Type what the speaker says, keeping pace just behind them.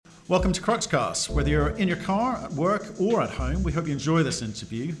Welcome to Cruxcast. Whether you're in your car, at work, or at home, we hope you enjoy this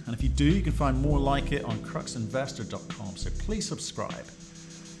interview. And if you do, you can find more like it on cruxinvestor.com. So please subscribe.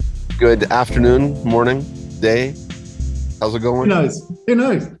 Good afternoon, morning, day. How's it going? Who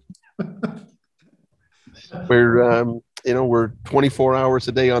knows? We're 24 hours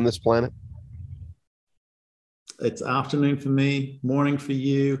a day on this planet. It's afternoon for me, morning for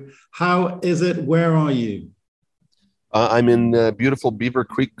you. How is it? Where are you? I'm in beautiful Beaver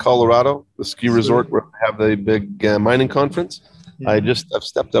Creek, Colorado, the ski resort where we have a big mining conference. Yeah. I've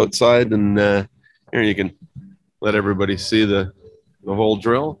stepped outside, and here you can let everybody see the whole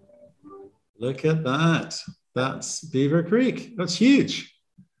drill. Look at that. That's Beaver Creek. That's huge.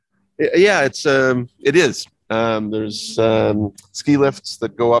 Yeah, it is. There's ski lifts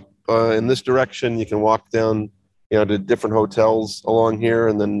that go up in this direction. You can walk down, to different hotels along here,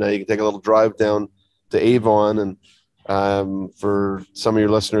 and then you can take a little drive down to Avon. And for some of your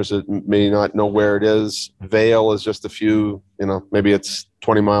listeners that may not know where it is, Vail is just a few, maybe it's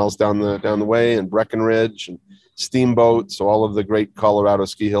 20 miles down the way, and Breckenridge and Steamboat. So all of the great Colorado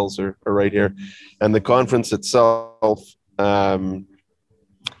ski hills are right here. And the conference itself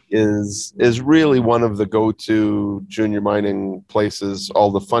is really one of the go-to junior mining places.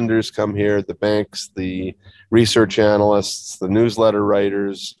 All the funders come here, the banks, the research analysts, the newsletter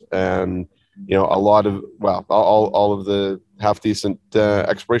writers, and a lot of, all of the half-decent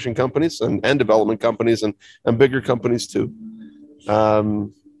exploration companies and development companies and bigger companies too.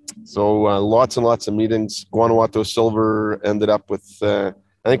 So lots and lots of meetings. Guanajuato Silver ended up with, I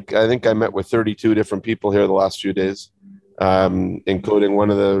think I met with 32 different people here the last few days, including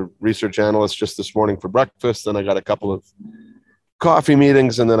one of the research analysts just this morning for breakfast. Then I got a couple of coffee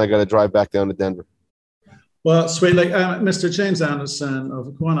meetings, and then I got to drive back down to Denver. Well, sweet. Mr. James Anderson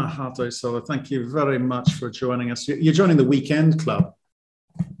of Guanajuato Silver, thank you very much for joining us. You're joining the weekend club.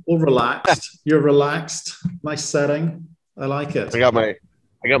 All relaxed. You're relaxed. Nice setting. I like it. I got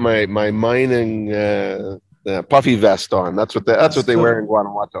my mining puffy vest on. That's what they wear in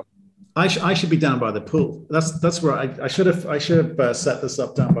Guanajuato. I should be down by the pool. That's where I should have set this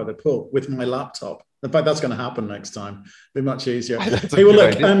up down by the pool with my laptop. In fact, that's going to happen next time. It'll be much easier. Hey,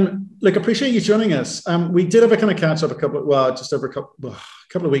 well, look, appreciate you joining us. We did have a kind of catch up a couple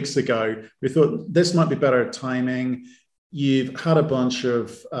of weeks ago. We thought this might be better timing. You've had a bunch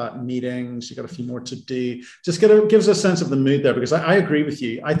of meetings. You've got a few more to do. Just give us a sense of the mood there, because I agree with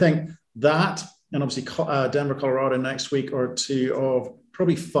you. I think that, and obviously Denver, Colorado next week, are two of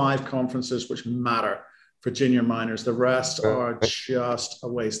probably 5 conferences which matter for junior miners. The rest are just a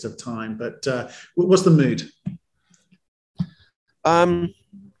waste of time. But what's the mood? I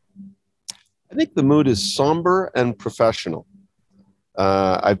think the mood is somber and professional.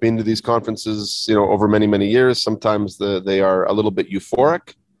 I've been to these conferences, over many, many years. Sometimes they are a little bit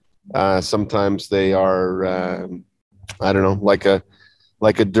euphoric. Sometimes they are, like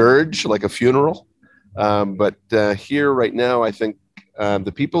a dirge, like a funeral. But here right now, I think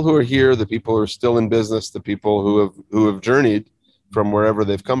the people who are here, the people who are still in business, the people who have journeyed from wherever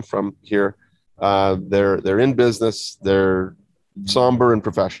they've come from here, they're in business. They're somber and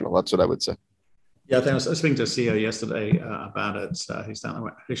professional. That's what I would say. Yeah, I was speaking to a CEO yesterday about it. He's down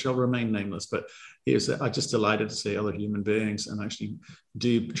there. He shall remain nameless, but he was just delighted to see other human beings and actually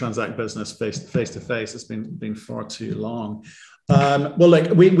do transact business face to face. It's been far too long. Well,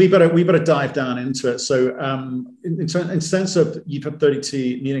 we better dive down into it. So, in sense of, you've had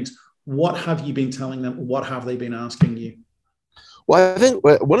 32 meetings. What have you been telling them? What have they been asking you? Well, I think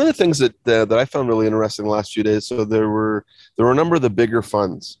one of the things that I found really interesting the last few days. So there were a number of the bigger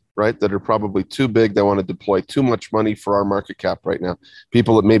funds, right, that are probably too big. They want to deploy too much money for our market cap right now.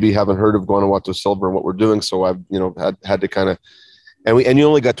 People that maybe haven't heard of Guanajuato Silver and what we're doing. So I've had to kind of. And you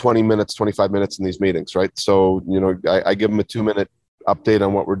only got 20 minutes, 25 minutes in these meetings, right? So, I give them a 2-minute update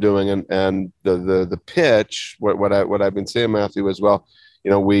on what we're doing, and the pitch, what I've been saying, Matthew, as well.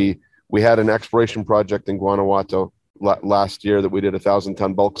 We had an exploration project in Guanajuato last year that we did a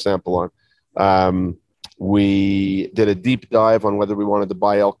 1,000-ton bulk sample on. We did a deep dive on whether we wanted to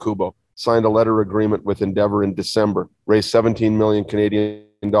buy El Cubo, signed a letter agreement with Endeavour in December, raised 17 million Canadian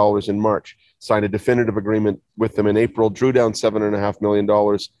dollars in March, signed a definitive agreement with them in April, drew down $7.5 million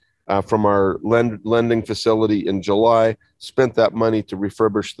from our lending facility in July, spent that money to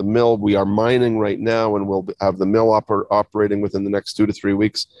refurbish the mill. We are mining right now, and we'll have the mill operating within the next 2 to 3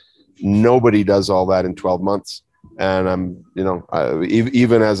 weeks. Nobody does all that in 12 months. And I'm,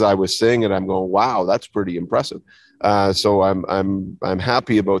 even as I was saying it, I'm going, wow, that's pretty impressive. So I'm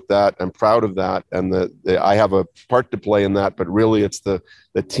happy about that. I'm proud of that, and I have a part to play in that. But really, it's the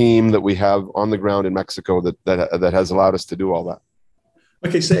team that we have on the ground in Mexico that has allowed us to do all that.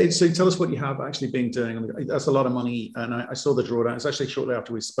 Okay, so tell us what you have actually been doing. That's a lot of money, and I saw the drawdown. It's actually shortly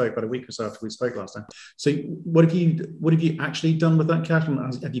after we spoke, about a week or so after we spoke last time. So what have you actually done with that cash?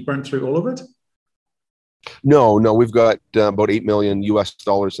 And have you burnt through all of it? No, we've got about $8 million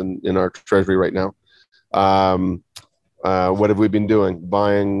in our treasury right now. What have we been doing?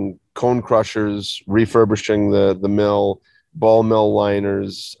 Buying cone crushers, refurbishing the mill, ball mill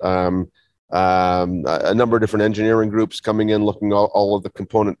liners, a number of different engineering groups coming in, looking at all of the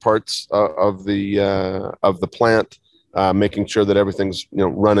component parts of the plant, making sure that everything's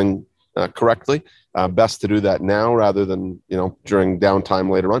running correctly. Best to do that now rather than during downtime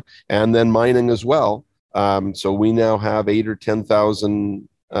later on, and then mining as well. So we now have 8 or 10,000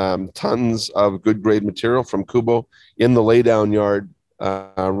 tons of good grade material from Kubo in the laydown yard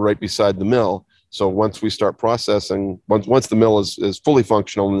right beside the mill. So once we start processing, once the mill is fully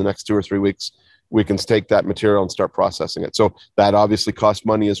functional in the next 2 or 3 weeks, we can take that material and start processing it. So that obviously costs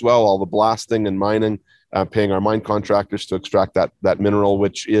money as well, all the blasting and mining, paying our mine contractors to extract that mineral,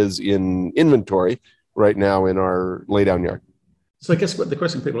 which is in inventory right now in our laydown yard. So I guess what the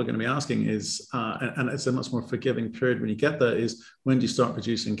question people are going to be asking is, and it's a much more forgiving period when you get there, is when do you start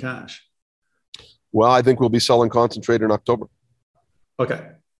producing cash? Well, I think we'll be selling concentrate in October. Okay,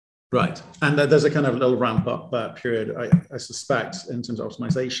 right. And there's a kind of little ramp up period, I suspect, in terms of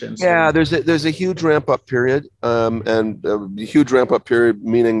optimization. So yeah, there's a huge ramp up period, and a huge ramp up period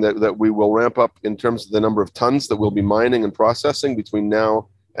meaning that we will ramp up in terms of the number of tons that we'll be mining and processing between now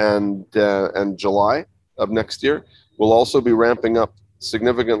and July of next year. We'll also be ramping up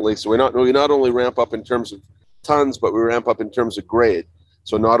significantly. So we not only ramp up in terms of tons, but we ramp up in terms of grade.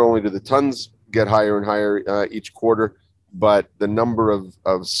 So not only do the tons get higher and higher each quarter, but the number of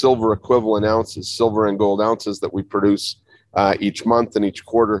silver equivalent ounces, silver and gold ounces that we produce each month and each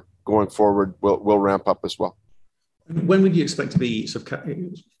quarter going forward will ramp up as well. When would you expect to be sort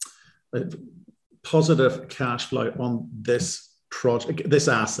of positive cash flow on this project, this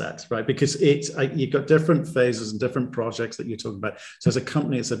asset, right? Because you've got different phases and different projects that you're talking about. So as a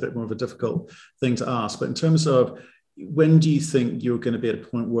company, it's a bit more of a difficult thing to ask. But in terms of when do you think you're going to be at a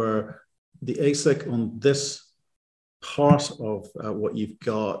point where the AISC on this part of what you've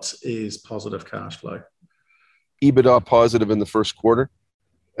got is positive cash flow? EBITDA positive in the first quarter.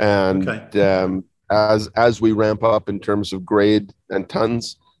 And okay. As we ramp up in terms of grade and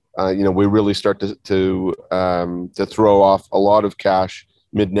tons, we really start to throw off a lot of cash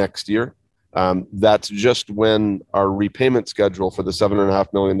mid next year. That's just when our repayment schedule for the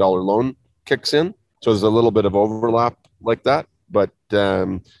 $7.5 million loan kicks in. So there's a little bit of overlap like that, but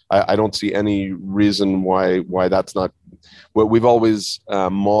I don't see any reason why that's not. What we've always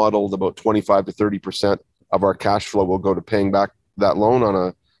modeled about 25 to 30% of our cash flow will go to paying back that loan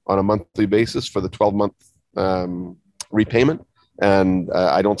on a monthly basis for the 12-month repayment. And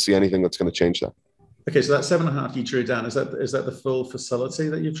I don't see anything that's going to change that. Okay, so that 7.5 you drew down, is that the full facility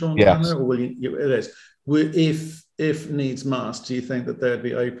that you've drawn yes. down there? Or will you it is. If needs must, do you think that they'd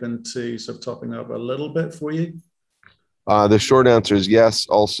be open to sort of topping up a little bit for you? The short answer is yes.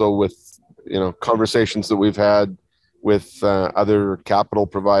 Also with conversations that we've had with other capital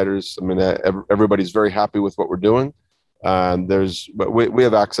providers. I mean, everybody's very happy with what we're doing. But we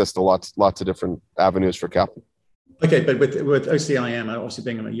have access to lots of different avenues for capital. Okay, but with OCIM, obviously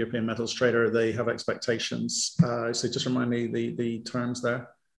being a European metals trader, they have expectations. So just remind me the terms there.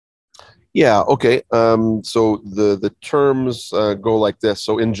 Yeah, okay. So the terms go like this.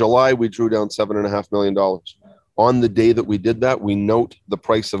 So in July, we drew down $7.5 million. On the day that we did that, we note the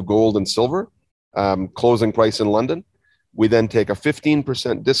price of gold and silver, closing price in London. We then take a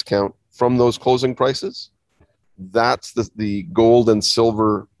 15% discount from those closing prices. That's the gold and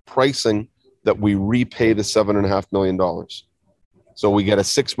silver pricing that we repay the $7.5 million. So we get a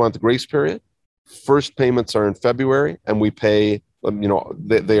 6-month grace period. First payments are in February, and we pay,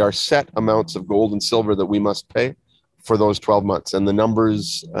 they are set amounts of gold and silver that we must pay for those 12 months. And the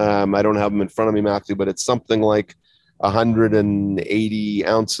numbers, I don't have them in front of me, Matthew, but it's something like 180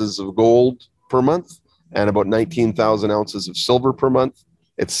 ounces of gold per month and about 19,000 ounces of silver per month.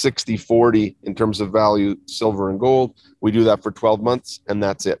 It's 60-40 in terms of value, silver and gold. We do that for 12 months, and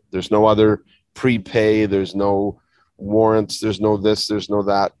that's it. There's no other prepay. There's no warrants. There's no this. There's no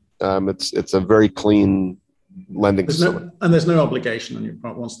that. It's a very clean lending facility. And there's no obligation on your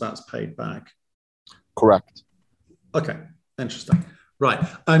part once that's paid back. Correct. Okay, interesting. Right.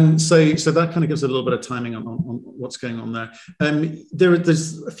 So that kind of gives a little bit of timing on what's going on there.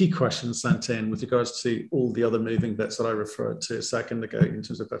 There's a few questions sent in with regards to all the other moving bits that I referred to a second ago in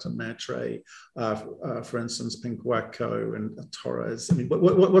terms of Better Metre, for instance, Pingueco and Torres. I mean,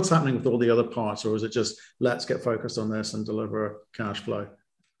 what's happening with all the other parts, or is it just let's get focused on this and deliver cash flow?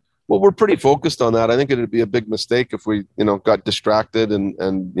 Well, we're pretty focused on that. I think it'd be a big mistake if we, got distracted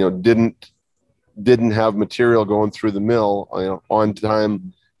and didn't have material going through the mill, on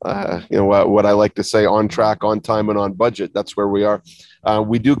time, what I like to say, on track, on time, and on budget. That's where we are.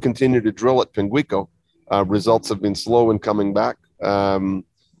 We do continue to drill at Pingueco. Results have been slow in coming back.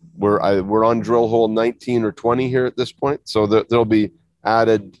 We're on drill hole 19 or 20 here at this point. So there'll be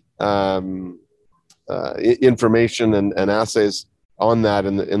added information and assays on that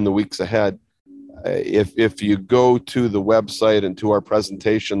in the weeks ahead. If you go to the website and to our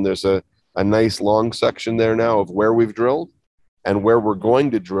presentation, there's a nice long section there now of where we've drilled and where we're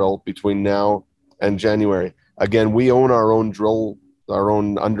going to drill between now and January. Again, we own our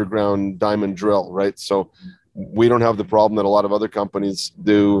own underground diamond drill, right? So we don't have the problem that a lot of other companies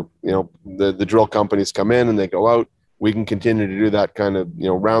do. The drill companies come in and they go out. We can continue to do that kind of,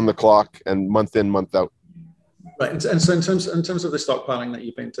 round the clock and month in, month out. Right, and so in terms of the stockpiling that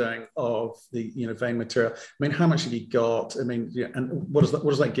you've been doing of the vein material, I mean, how much have you got? I mean, and what does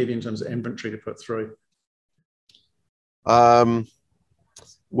that give you in terms of inventory to put through? Well,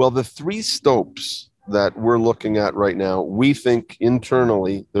 the 3 stopes that we're looking at right now, we think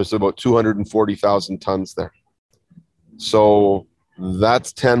internally there's about 240,000 tons there. So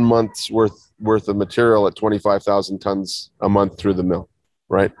that's 10 months worth of material at 25,000 tons a month through the mill,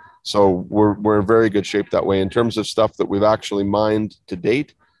 right? So we're in very good shape that way. In terms of stuff that we've actually mined to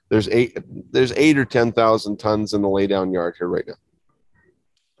date, there's 8 or 10,000 tons in the laydown yard here right now.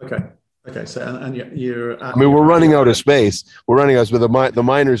 Okay. So and you're. We're running out of space. We're running out, but the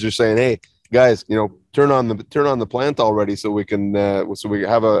miners are saying, "Hey, guys, turn on the plant already, so we can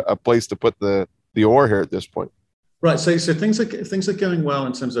have a place to put the ore here at this point." Right, so things are going well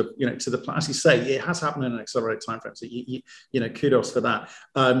in terms of to the plan. As you say, it has happened in an accelerated timeframe. So kudos for that.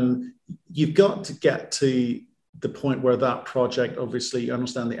 You've got to get to the point where that project, obviously, you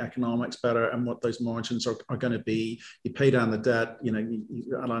understand the economics better and what those margins are going to be. You pay down the debt.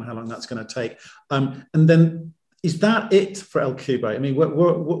 You outline how long that's going to take, and then is that it for El Cubo? I mean, where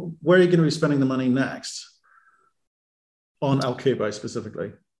are you going to be spending the money next on El Cubo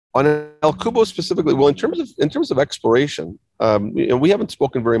specifically? On El Cubo specifically, well, in terms of exploration, we haven't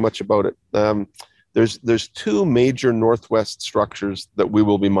spoken very much about it. There's 2 major northwest structures that we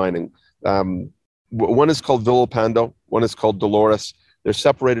will be mining. One is called Villalpando, one is called Dolores. They're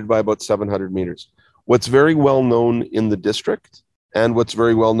separated by about 700 meters. What's very well known in the district and what's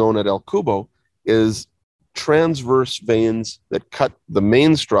very well known at El Cubo is transverse veins that cut the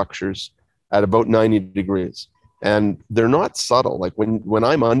main structures at about 90 degrees. And they're not subtle. Like when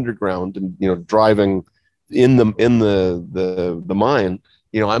I'm underground and driving in the mine,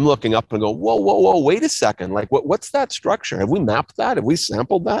 I'm looking up and go, whoa, wait a second. Like what's that structure? Have we mapped that? Have we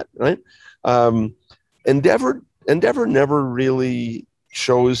sampled that? Right? Endeavour never really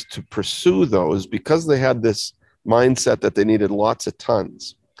chose to pursue those because they had this mindset that they needed lots of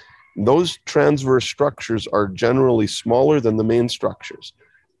tons. Those transverse structures are generally smaller than the main structures.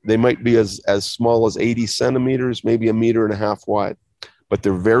 They might be as small as 80 centimeters, maybe 1.5 meters wide, but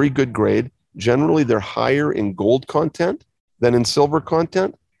they're very good grade. Generally, they're higher in gold content than in silver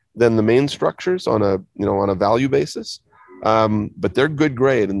content than the main structures on a value basis. But they're good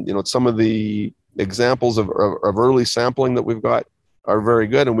grade, and some of the examples of early sampling that we've got are very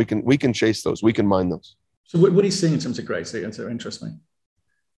good, and we can chase those. We can mine those. So what are you seeing in terms of grade? So interest me.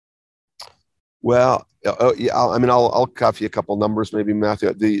 Well, yeah, I'll cough you a couple numbers, maybe,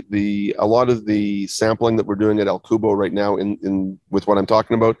 Matthew. A lot of the sampling that we're doing at El Cubo right now, in with what I'm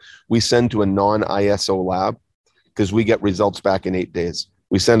talking about, we send to a non-ISO lab because we get results back in 8 days.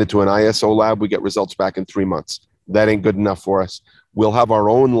 We send it to an ISO lab, we get results back in 3 months. That ain't good enough for us. We'll have our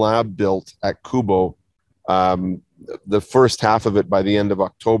own lab built at Cubo, the first half of it by the end of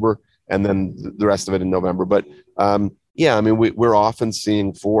October, and then the rest of it in November. But yeah, we're often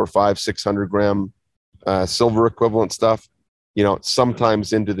seeing 400, 500, 600 gram silver equivalent stuff,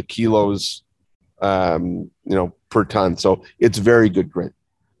 sometimes into the kilos, per ton. So it's very good grade.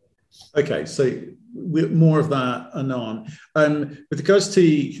 Okay, so more of that anon. With regards to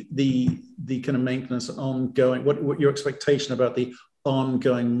the kind of maintenance ongoing, what your expectation about the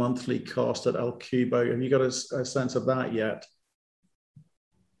ongoing monthly cost at El Cubo? Have you got a sense of that yet?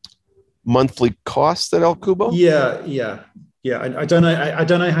 Monthly cost at El Cubo? Yeah. I don't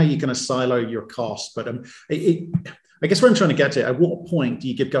know how you're going to silo your costs, but I guess where I'm trying to get to, at what point do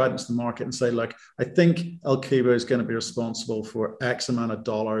you give guidance to the market and say, look, I think El Cubo is going to be responsible for X amount of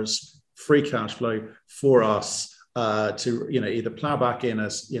dollars free cash flow for us to either plow back in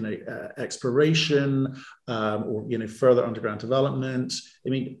as exploration or further underground development. I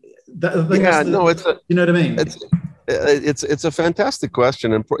mean, you know what I mean? It's a fantastic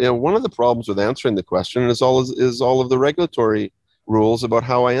question, and one of the problems with answering the question is all of the regulatory rules about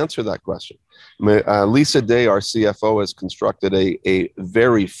how I answer that question. Lisa Day, our CFO, has constructed a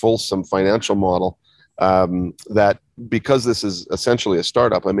very fulsome financial model that, because this is essentially a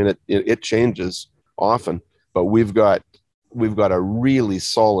startup, I mean, it changes often, but we've got a really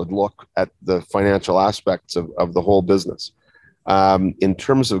solid look at the financial aspects of the whole business. In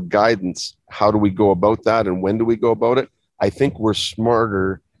terms of guidance, how do we go about that, and when do we go about it? I think we're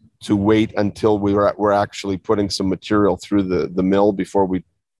smarter to wait until we're actually putting some material through the mill before we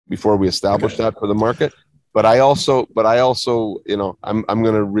establish that for the market. But I also, I'm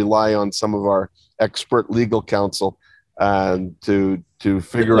going to rely on some of our expert legal counsel to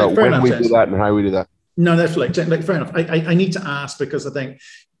figure out when we do that and how we do that. No, that's like fair enough. I need to ask because I think,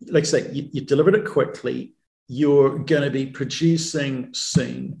 like I say, you delivered it quickly. You're going to be producing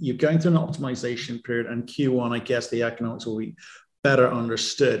soon. You're going through an optimization period, and Q1, I guess the economics will be better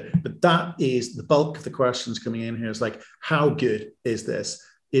understood. But that is the bulk of the questions coming in here is like, how good is this?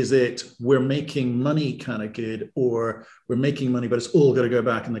 Is it we're making money kind of good, or we're making money, but it's all going to go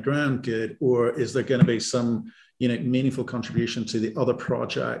back in the ground good? Or is there going to be some, meaningful contribution to the other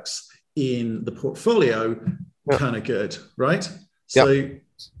projects in the portfolio kind of good, right?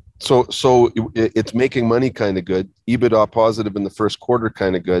 So it's making money kind of good, EBITDA positive in the first quarter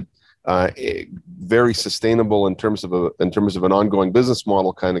kind of good, very sustainable in terms of an ongoing business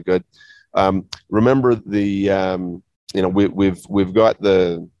model kind of good. Remember we've got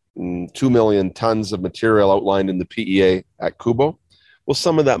the 2 million tons of material outlined in the PEA at Cubo. Well,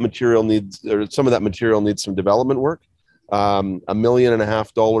 some of that material needs some development work. $1.5 million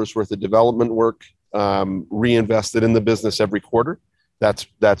worth of development work reinvested in the business every quarter. That's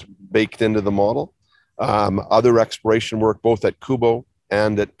baked into the model. Other exploration work, both at Cubo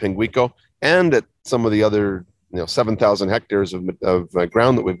and at Pinguico, and at some of the other 7,000 hectares of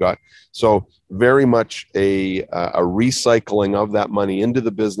ground that we've got. So very much a recycling of that money into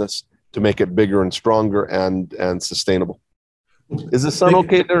the business to make it bigger and stronger and sustainable. Is the sun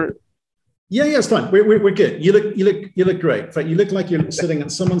okay there? Yeah, it's fine. We're good. You look great. In fact, you look like you're sitting at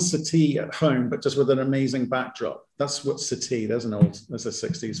someone's settee at home, but just with an amazing backdrop. That's what settee. There's a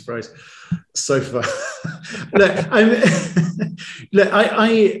 60s phrase. Sofa.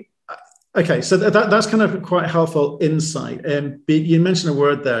 Okay, so that's kind of quite helpful insight. You mentioned a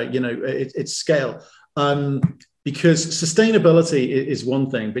word there. It's scale. Because sustainability is one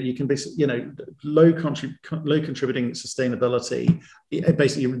thing, but you can basically, low contributing sustainability,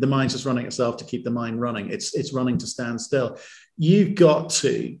 basically the mine's just running itself to keep the mine running. It's running to stand still. You've got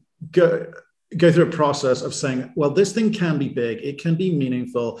to go through a process of saying, well, this thing can be big, it can be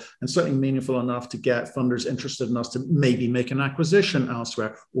meaningful, and certainly meaningful enough to get funders interested in us to maybe make an acquisition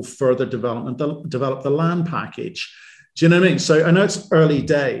elsewhere or further develop the land package. Do you know what I mean? So I know it's early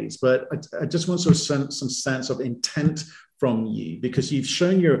days, but I just want to some sense of intent from you, because you've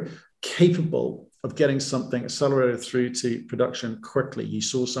shown you're capable of getting something accelerated through to production quickly. You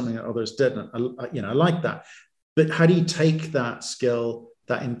saw something that others didn't. I like that. But how do you take that skill,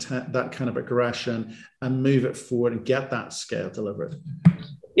 that intent, that kind of aggression, and move it forward and get that scale delivered?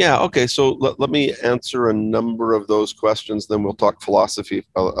 Yeah, okay. So let me answer a number of those questions, then we'll talk philosophy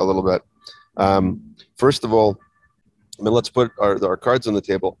a little bit. First of all, let's put our cards on the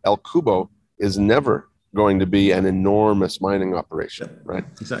table. El Cubo is never going to be an enormous mining operation, right?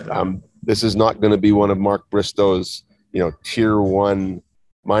 Exactly. This is not going to be one of Mark Bristow's, tier one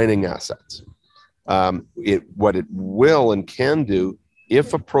mining assets. What it will and can do,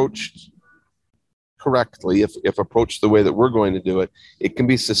 if approached correctly, if approached the way that we're going to do it, it can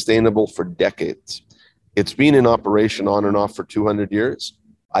be sustainable for decades. It's been in operation on and off for 200 years.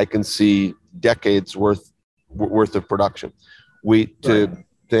 I can see decades worth of production. To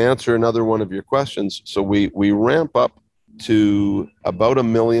answer another one of your questions, so we ramp up to about 1.5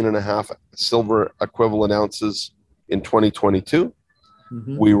 million silver equivalent ounces in 2022.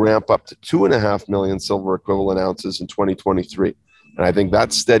 Mm-hmm. We ramp up to 2.5 million silver equivalent ounces in 2023, and I think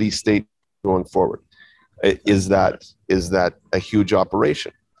that's steady state going forward. Is that a huge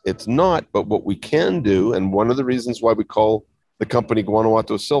operation? It's not, but what we can do, and one of the reasons why we call the company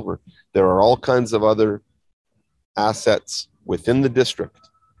Guanajuato Silver, there are all kinds of other assets within the district,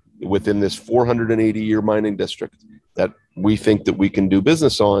 within this 480-year mining district, that we think that we can do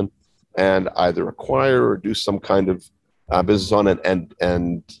business on and either acquire or do some kind of business on it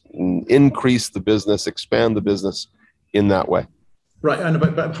and increase the business, expand the business in that way. Right, and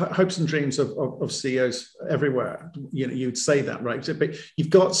but hopes and dreams of CEOs everywhere. You'd say that, right? But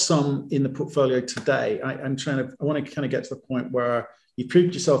you've got some in the portfolio today. I want to kind of get to the point where you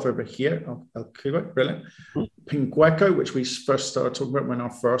proved yourself over here. Alcubo, brilliant. Pengueco, which we first started talking about in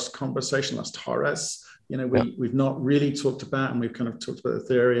our first conversation. That's Torres. We've not really talked about, and we've kind of talked about the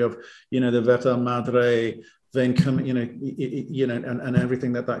theory of, the Veta Madre, then come, and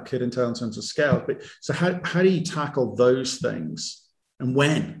everything that could entail in terms of scale. But so how do you tackle those things? And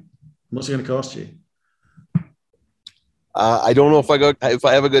when? What's it going to cost you? I don't know if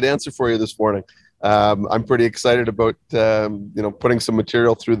I have a good answer for you this morning. I'm pretty excited about putting some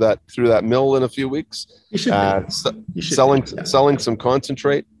material through that mill in a few weeks. You should selling some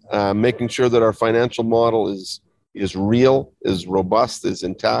concentrate, making sure that our financial model is real, is robust, is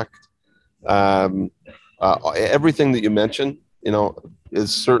intact. Everything that you mentioned,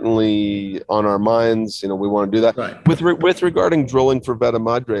 is certainly on our minds. We want to do that. Right. With regarding drilling for Veta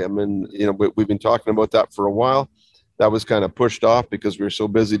Madre, I mean, we've been talking about that for a while. That was kind of pushed off because we were so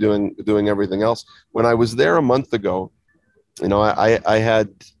busy doing everything else. When I was there a month ago, I had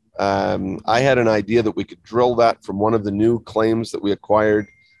an idea that we could drill that from one of the new claims that we acquired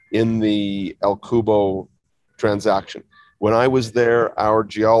in the El Cubo transaction. When I was there, our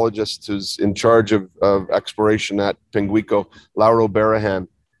geologist who's in charge of exploration at Pengueco, Lauro Barahan,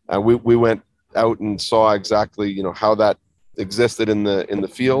 we went out and saw exactly how that existed in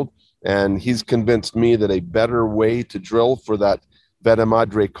the field, and he's convinced me that a better way to drill for that Veta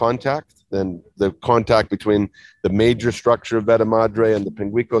Madre contact than the contact between the major structure of Veta Madre and the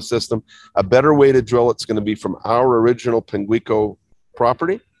Pengueco system, a better way to drill it's going to be from our original Pengueco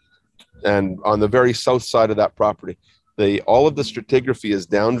property, and on the very south side of that property. All of the stratigraphy is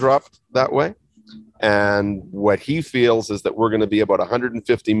down dropped that way. And what he feels is that we're going to be about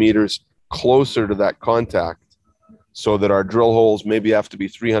 150 meters closer to that contact, so that our drill holes maybe have to be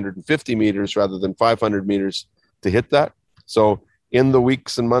 350 meters rather than 500 meters to hit that. So in the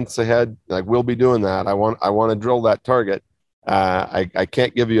weeks and months ahead, we'll be doing that. I want to drill that target. I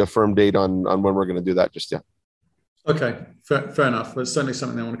can't give you a firm date on when we're going to do that just yet. Okay, fair enough. But it's certainly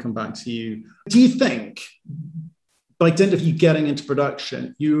something I want to come back to you. Do you think, by dint of you getting into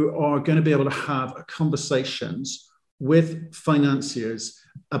production, you are going to be able to have conversations with financiers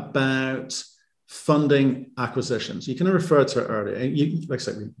about funding acquisitions? You kind of referred to it earlier. Like I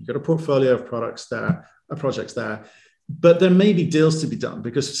said, you've got a portfolio of projects there, but there may be deals to be done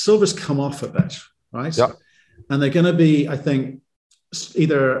because silver's come off a bit, right? Yeah. And they're going to be, I think,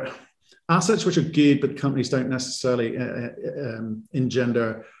 either assets which are good, but companies don't necessarily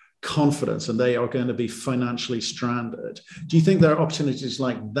engender confidence, and they are going to be financially stranded. Do you think there are opportunities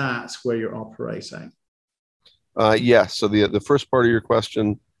like that where you're operating? Yes. So the first part of your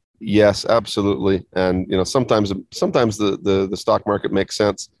question, yes, absolutely. And sometimes the stock market makes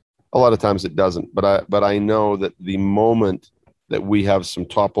sense. A lot of times it doesn't. But I know that the moment that we have some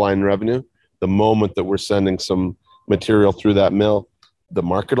top line revenue, the moment that we're sending some material through that mill, the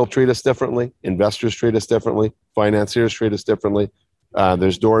market will treat us differently. Investors treat us differently. Financiers treat us differently.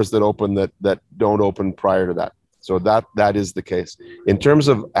 There's doors that open that don't open prior to that. So that is the case. In terms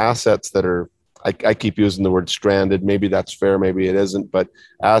of assets that are, I keep using the word stranded. Maybe that's fair, maybe it isn't. But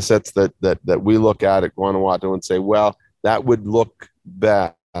assets that we look at Guanajuato and say, well, that would look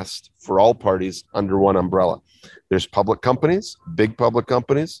best for all parties under one umbrella. There's public companies, big public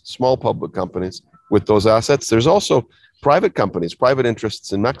companies, small public companies with those assets. There's also private companies, private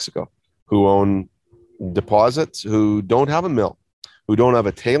interests in Mexico who own deposits, who don't have a mill, who don't have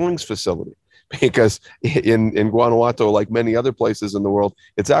a tailings facility, because in Guanajuato, like many other places in the world,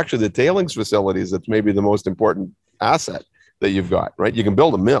 it's actually the tailings facilities that's maybe the most important asset that you've got, right? You can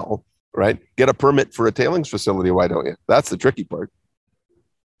build a mill, right? Get a permit for a tailings facility, why don't you? That's the tricky part.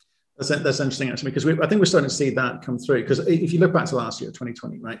 That's interesting, actually, because I think we're starting to see that come through. Because if you look back to last year,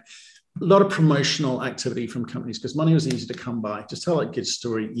 2020, right? A lot of promotional activity from companies because money was easy to come by. Just tell a good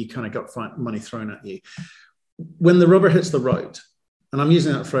story, you kind of got money thrown at you. When the rubber hits the road, and I'm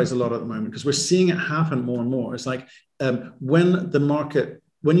using that phrase a lot at the moment because we're seeing it happen more and more. It's like when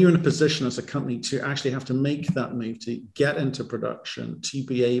you're in a position as a company to actually have to make that move to get into production, to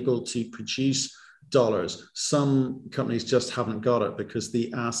be able to produce dollars, some companies just haven't got it because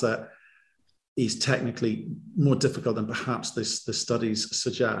the asset is technically more difficult than perhaps the studies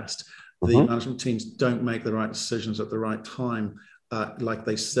suggest. The management teams don't make the right decisions at the right time, like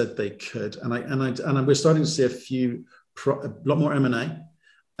they said they could. And we're starting to see a lot more M&A,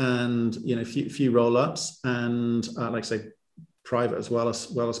 and a few roll-ups, and like I say, private as well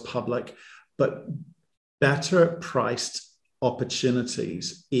as public, but better priced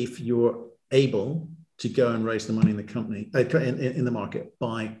opportunities if you're able to go and raise the money in the company, in the market,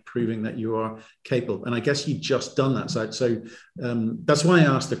 by proving that you are capable. And I guess you've just done that. So that's why I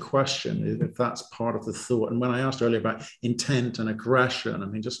asked the question, if that's part of the thought. And when I asked earlier about intent and aggression,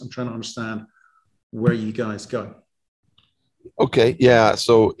 I'm trying to understand where you guys go. Okay, yeah.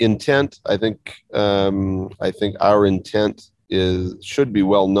 So intent, I think our intent should be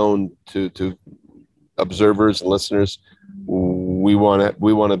well known to observers and listeners. We want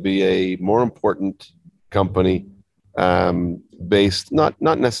to be a more important company, based not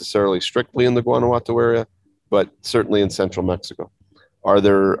necessarily strictly in the Guanajuato area, but certainly in central Mexico. Are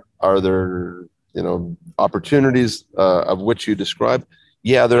there opportunities of which you describe?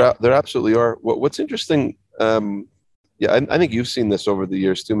 Yeah, there absolutely are. What's interesting, I think you've seen this over the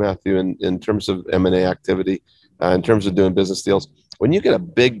years too, Matthew, in terms of M&A activity, in terms of doing business deals. When you get a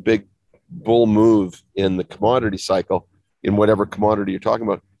big bull move in the commodity cycle, in whatever commodity you're talking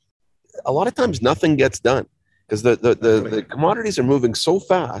about, a lot of times nothing gets done because the commodities are moving so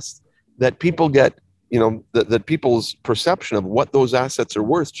fast that people get, that people's perception of what those assets are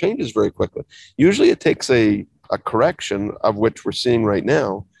worth changes very quickly. Usually it takes a correction, of which we're seeing right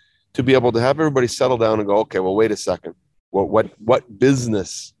now, to be able to have everybody settle down and go, okay, well, wait a second. What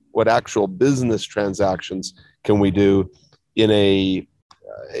actual business transactions can we do in a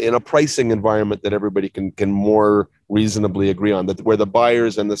pricing environment that everybody can more reasonably agree on, that where the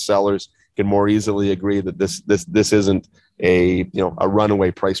buyers and the sellers can more easily agree that this isn't a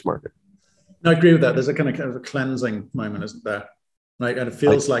runaway price market. No, I agree with that. There's a kind of a cleansing moment, isn't there? Right, and it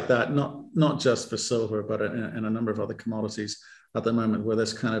feels like that, not just for silver, but in a number of other commodities at the moment, where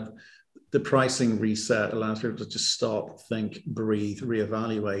there's kind of the pricing reset allows people to just stop, think, breathe,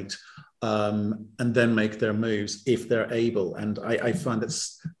 reevaluate, and then make their moves if they're able. And I find that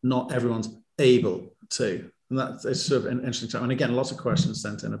not everyone's able to. And that's sort of an interesting time. And again, lots of questions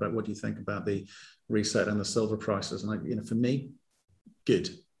sent in about what do you think about the reset and the silver prices. And for me, good.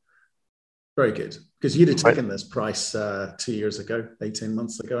 Very good. Because you'd have taken this price 2 years ago, 18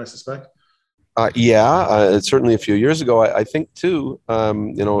 months ago, I suspect. Certainly a few years ago. I think too,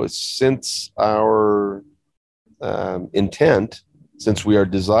 since our intent, since we are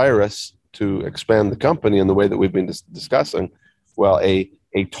desirous to expand the company in the way that we've been discussing, well, a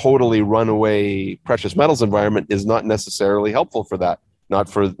totally runaway precious metals environment is not necessarily helpful for that. Not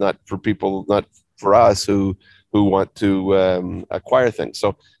for people, not for us who want to acquire things.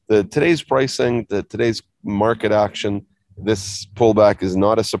 So today's pricing, today's market action, this pullback is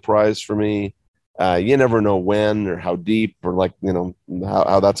not a surprise for me. You never know when or how deep or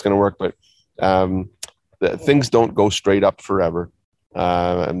how that's going to work, but things don't go straight up forever.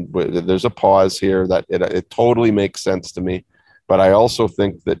 And there's a pause here that it totally makes sense to me. But I also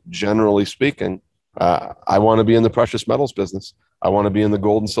think that generally speaking, I want to be in the precious metals business. I want to be in the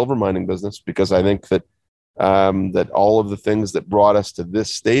gold and silver mining business, because I think that that all of the things that brought us to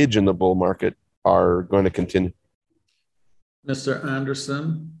this stage in the bull market are going to continue. Mr.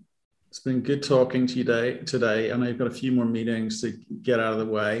 Anderson, it's been good talking to you today. And I've got a few more meetings to get out of the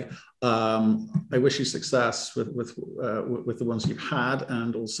way. I wish you success with the ones you've had,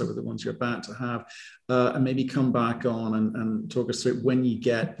 and also with the ones you're about to have. And maybe come back on and talk us through when you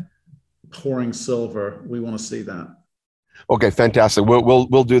get pouring silver. We want to see that. Okay, fantastic.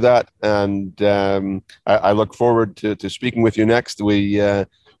 We'll do that, and I look forward to speaking with you next. We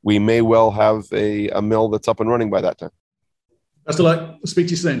may well have a mill that's up and running by that time. Best of luck. I'll speak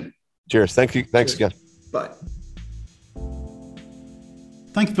to you soon. Cheers. Thank you. Thanks again. Bye.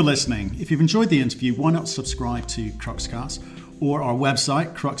 Thank you for listening. If you've enjoyed the interview, why not subscribe to Cruxcast or our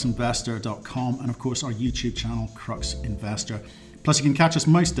website, cruxinvestor.com, and of course our YouTube channel, Crux Investor. Plus, you can catch us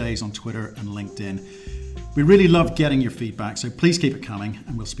most days on Twitter and LinkedIn. We really love getting your feedback, so please keep it coming,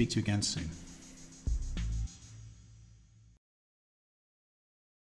 and we'll speak to you again soon.